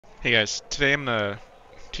Hey guys, today I'm gonna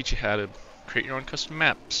teach you how to create your own custom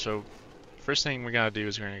map. So first thing we're gonna do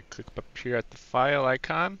is we're gonna click up here at the file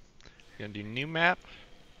icon. We're gonna do new map.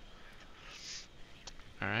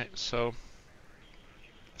 Alright, so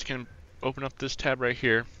it's gonna open up this tab right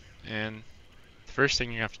here, and the first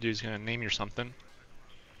thing you have to do is gonna name your something.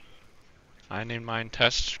 I named mine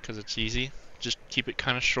test because it's easy. Just keep it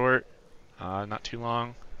kind of short, not too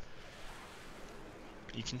long.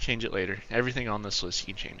 You can change it later. Everything on this list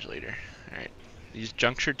you can change later. Alright, this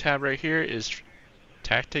juncture tab right here is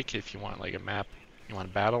tactic if you want like a map you want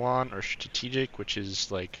to battle on, or strategic, which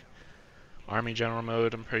is like army general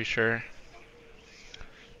mode, I'm pretty sure.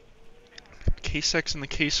 Case X and the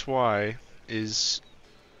case Y is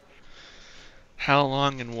how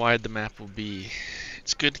long and wide the map will be.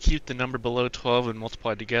 It's good to keep the number below 12 and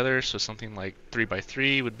multiply together, so something like 3 by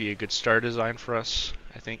 3 would be a good star design for us,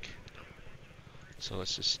 I think. So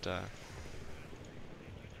let's just, and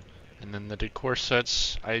then the decor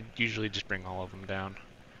sets, I usually just bring all of them down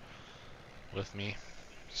with me,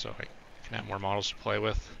 so I can have more models to play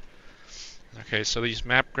with. Okay, so these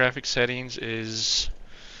map graphic settings is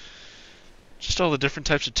just all the different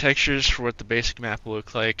types of textures for what the basic map will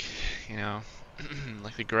look like, you know,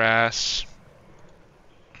 like the grass,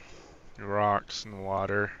 the rocks, and the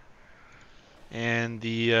water. And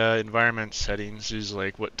the environment settings is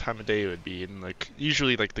like what time of day it would be, and like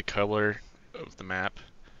usually like the color of the map.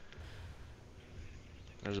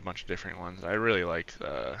 There's a bunch of different ones. I really like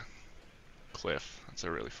Cliff. That's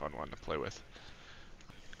a really fun one to play with.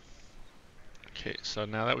 Okay, so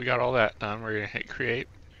now that we got all that done, we're gonna hit create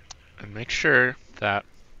and make sure that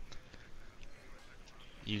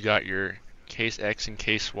you got your case X and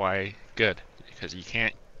case Y good, because you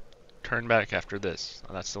can't turn back after this.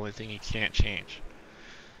 That's the only thing you can't change.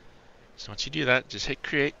 So once you do that, just hit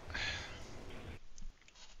create.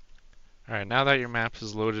 Alright, now that your map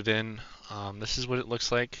is loaded in, this is what it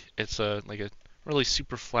looks like. It's like a really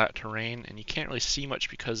super flat terrain, and you can't really see much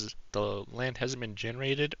because the land hasn't been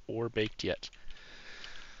generated or baked yet.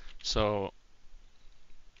 So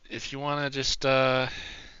if you want to just,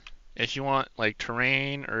 if you want like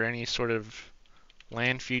terrain or any sort of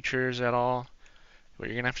land features at all, what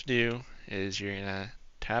you're going to have to do is you're going to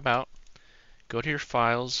tab out, go to your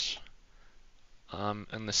files,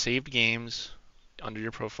 and the saved games under your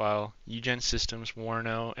profile, UGen Systems,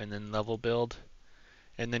 WARNO, and then level build.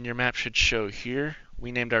 And then your map should show here.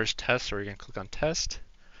 We named ours test, so we're going to click on test.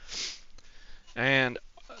 And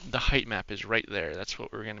the height map is right there. That's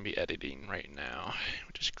what we're going to be editing right now.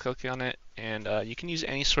 Just click on it, and you can use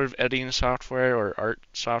any sort of editing software or art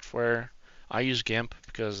software. I use GIMP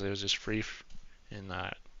because it was just free, and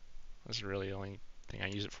that's really the only thing I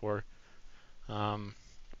use it for.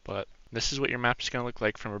 But this is what your map is going to look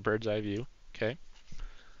like from a bird's eye view. Okay,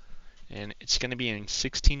 and it's going to be in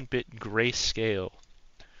 16-bit grayscale.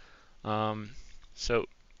 So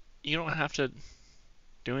you don't have to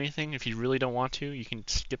do anything if you really don't want to. You can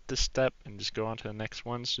skip this step and just go on to the next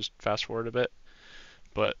ones. Just fast forward a bit.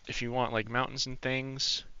 But if you want like mountains and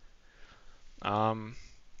things,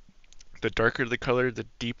 the darker the color, the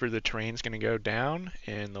deeper the terrain is going to go down,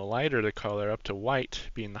 and the lighter the color, up to white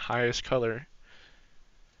being the highest color,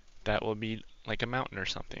 that will be like a mountain or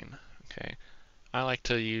something. Okay, I like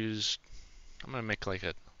to use. I'm gonna make like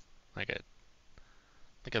a like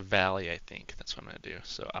a valley. I think that's what I'm gonna do.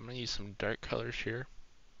 So I'm gonna use some dark colors here.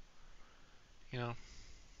 You know,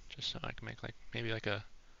 just so I can make like maybe like a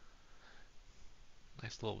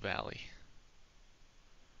nice little valley.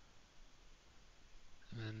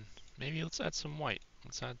 And then maybe let's add some white.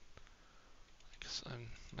 Let's add like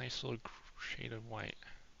a nice little shade of white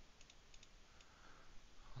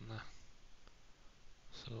on the,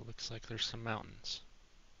 so it looks like there's some mountains.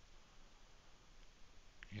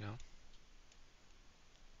 You know,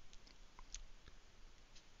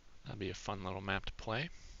 that'd be a fun little map to play.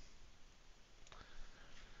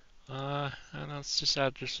 And let's just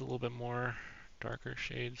add just a little bit more darker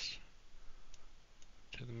shades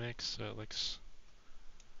to the mix so it looks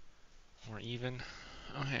more even.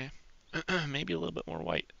 Okay, maybe a little bit more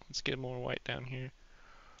white. Let's get more white down here.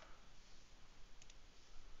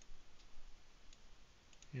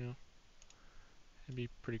 You know, it'd be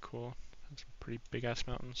pretty cool. Some pretty big ass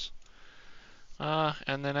mountains.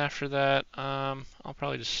 And then after that, I'll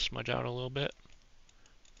probably just smudge out a little bit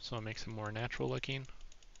so it makes it more natural looking.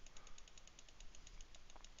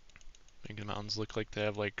 Make the mountains look like they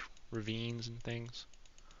have like ravines and things.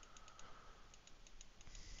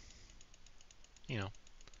 You know,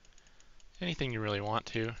 anything you really want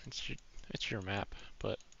to. It's your map,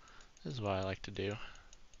 but this is what I like to do.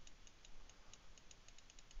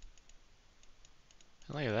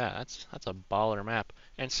 And look at that. That's a baller map.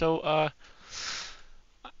 And so,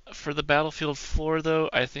 for the battlefield floor, though,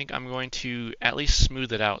 I think I'm going to at least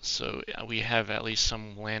smooth it out so we have at least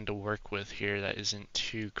some land to work with here that isn't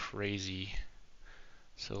too crazy.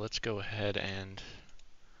 So let's go ahead and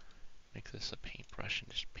make this a paintbrush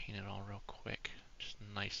and just paint it all real quick. Just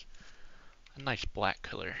a nice black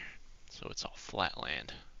color, so it's all flat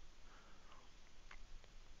land.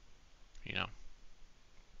 You know.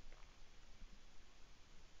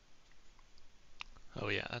 Oh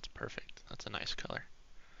yeah, that's perfect. That's a nice color.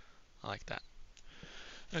 I like that.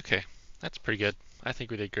 Okay, that's pretty good. I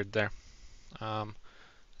think we did good there. Um,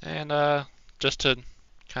 and just to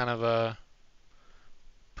kind of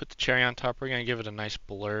put the cherry on top, we're gonna give it a nice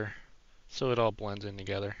blur so it all blends in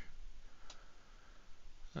together.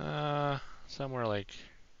 Somewhere like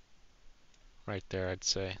right there, I'd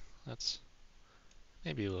say. That's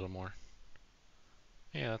maybe a little more.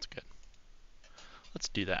 Yeah, that's good. Let's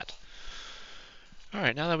do that. All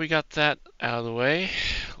right, now that we got that out of the way,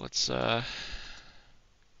 let's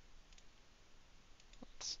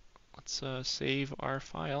save our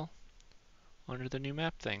file under the new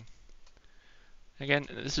map thing. Again,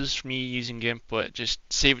 this is me using GIMP, but just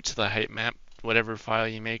save it to the height map, whatever file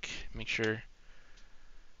you make. Make sure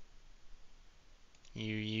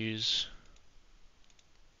you use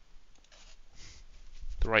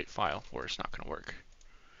the right file or it's not going to work.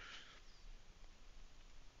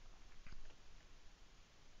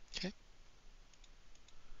 Okay.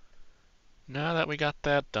 Now that we got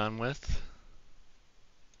that done with,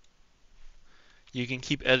 you can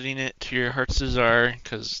keep editing it to your heart's desire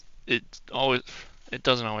because it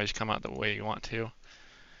doesn't always come out the way you want to.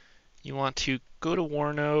 You want to go to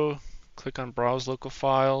WARNO, click on Browse Local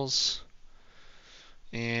Files,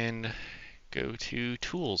 and go to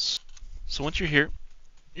Tools. So once you're here,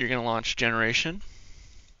 you're going to launch Generation,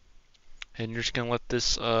 and you're just going to let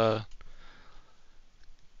this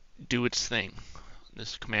do its thing,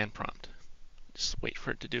 this command prompt. Just wait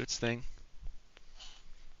for it to do its thing.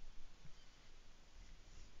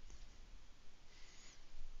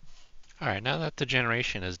 Alright, now that the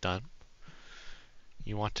generation is done,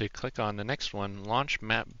 you want to click on the next one, Launch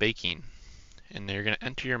Map Baking, and then you're going to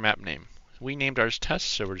enter your map name. We named ours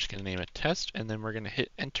Test, so we're just going to name it Test, and then we're going to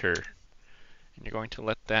hit Enter. And you're going to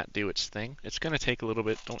let that do its thing. It's going to take a little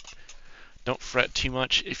bit. Don't fret too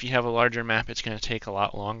much. If you have a larger map, it's going to take a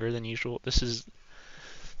lot longer than usual. This is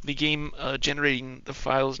the game generating the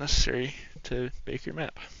files necessary to bake your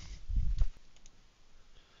map.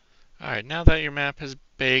 Alright, now that your map is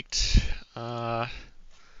baked,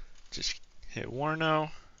 just hit WARNO,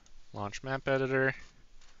 launch map editor,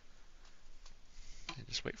 and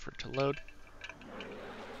just wait for it to load.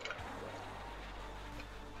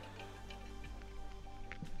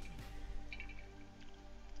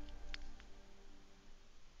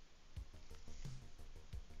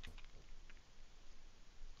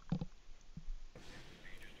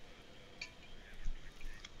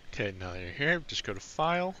 Okay, now that you're here, just go to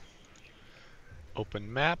File,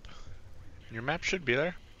 Open Map, and your map should be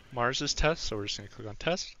there. Mars is Test, so we're just going to click on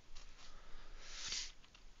Test.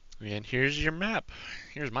 And here's your map.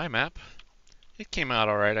 Here's my map. It came out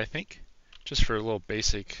alright, I think. Just for a little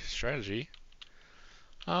basic strategy.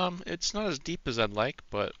 It's not as deep as I'd like,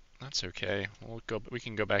 but that's okay. We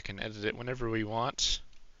can go back and edit it whenever we want.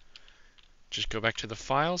 Just go back to the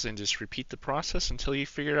files and just repeat the process until you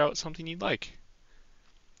figure out something you'd like.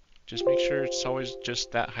 Just make sure it's always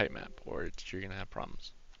just that height map, or you're going to have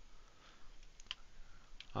problems.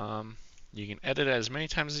 You can edit it as many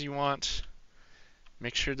times as you want.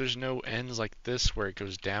 Make sure there's no ends like this where it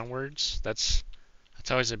goes downwards. That's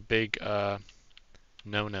always a big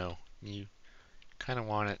no-no. You kind of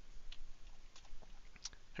want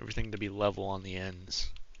everything to be level on the ends.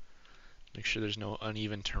 Make sure there's no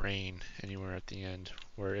uneven terrain anywhere at the end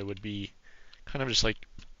where it would be kind of just like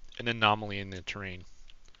an anomaly in the terrain.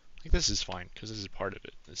 Like this is fine because this is part of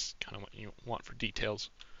it. This is kind of what you want for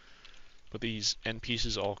details. But these end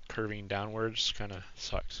pieces all curving downwards kind of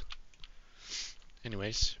sucks.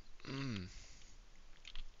 Anyways,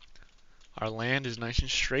 our land is nice and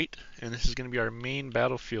straight, and this is going to be our main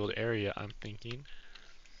battlefield area, I'm thinking.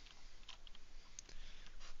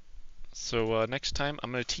 So next time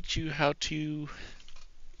I'm going to teach you how to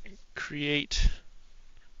create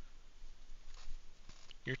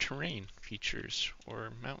your terrain features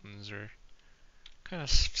or mountains, or kind of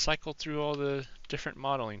cycle through all the different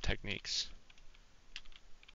modeling techniques.